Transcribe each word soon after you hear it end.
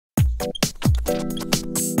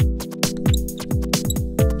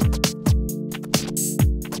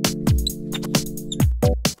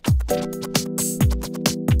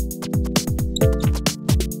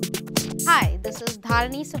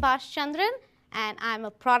Dharini SubashChandran, and I'm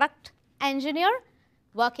a product engineer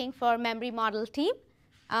working for memory model team.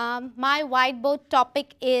 My whiteboard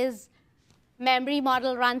topic is memory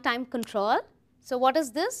model runtime control. So what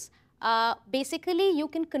is this? Basically, you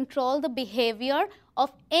can control the behavior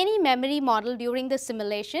of any memory model during the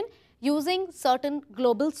simulation using certain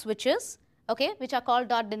global switches, okay, which are called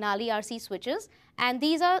 .Denali RC switches, and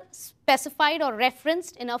these are specified or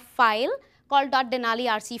referenced in a file called .Denali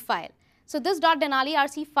RC file. So this .Denali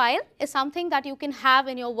RC file is something that you can have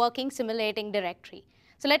in your working simulating directory.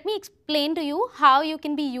 So let me explain to you how you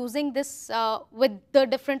can be using this with the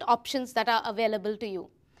different options that are available to you.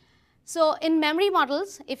 So in memory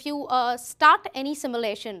models, if you start any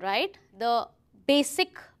simulation, right, the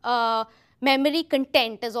basic memory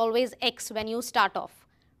content is always X when you start off,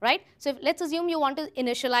 right? So let's assume you want to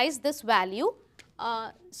initialize this value.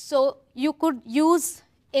 So you could use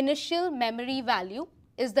initial memory value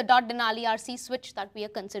is the .Denali RC switch that we are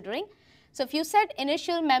considering. So if you set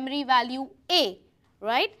initial memory value A,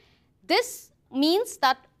 right, this means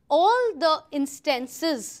that all the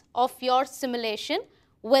instances of your simulation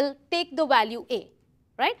will take the value A,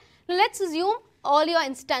 right? Now let's assume all your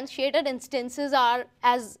instantiated instances are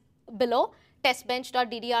as below: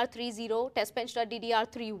 testbench.ddr30,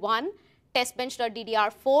 testbench.ddr31,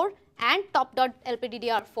 testbench.ddr4, and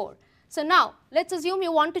top.lpddr4. So now let's assume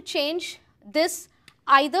you want to change this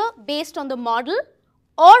either based on the model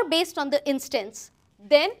or based on the instance.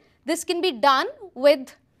 Then this can be done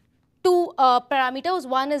with two parameters.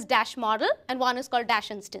 One is dash model and one is called dash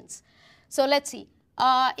instance. So let's see.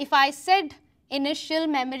 If I said initial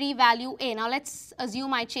memory value A, now let's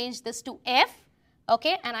assume I change this to F,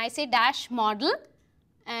 okay, and I say dash model,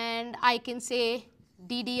 and I can say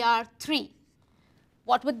DDR3.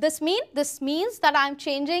 What would this mean? This means that I'm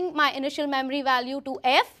changing my initial memory value to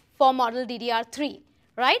F for model DDR3,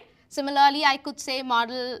 right? Similarly, I could say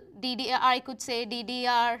model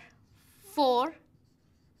DDR4,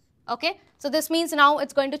 okay. So this means now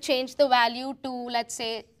it's going to change the value to, let's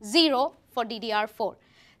say, 0 for DDR4.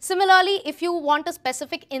 Similarly, if you want a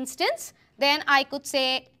specific instance, then I could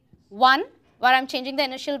say 1, where I'm changing the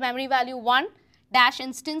initial memory value 1, dash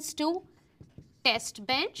instance to test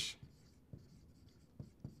bench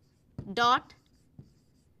dot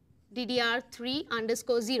DDR3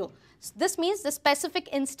 underscore 0. So this means the specific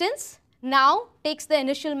instance now takes the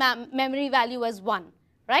initial memory value as 1,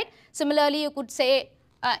 right? Similarly, you could say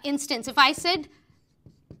instance. If I said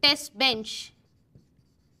test bench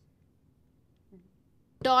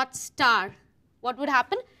dot star, what would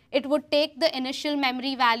happen? It would take the initial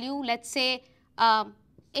memory value, let's say A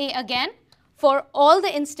again, for all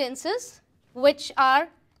the instances which are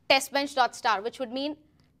testbench dot star, which would mean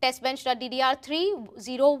testbench.ddr3,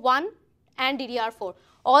 0, 1, and DDR4.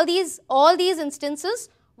 All these instances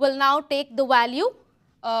will now take the value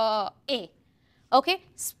A. Okay.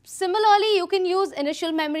 Similarly, you can use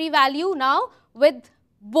initial memory value now with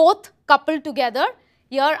both coupled together.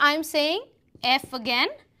 Here I am saying F again.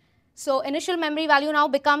 So initial memory value now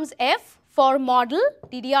becomes F for model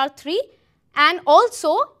DDR3 and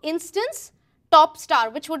also instance top star,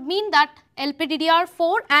 which would mean that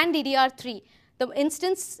LPDDR4 and DDR3. The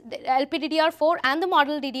instance LPDDR4 and the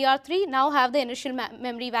model DDR3 now have the initial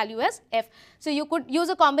memory value as F. So you could use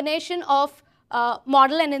a combination of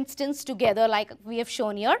model and instance together like we have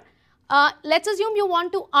shown here. Let's assume you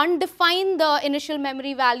want to undefine the initial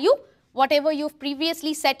memory value, whatever you've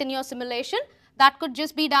previously set in your simulation. That could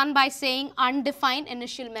just be done by saying undefined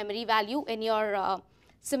initial memory value in your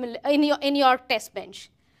test bench.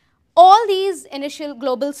 All these initial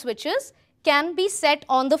global switches can be set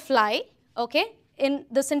on the fly. Okay, in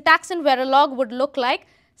the syntax in Verilog would look like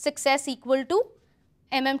success equal to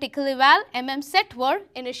tickle_eval set word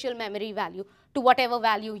initial memory value to whatever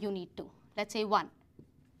value you need to, let's say 1.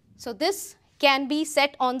 So this can be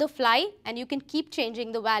set on the fly and you can keep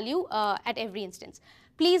changing the value at every instance.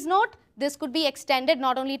 Please note, this could be extended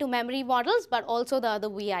not only to memory models but also the other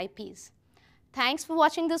VIPs. Thanks for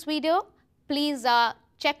watching this video. Please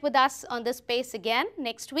check with us on this space again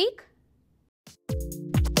next week.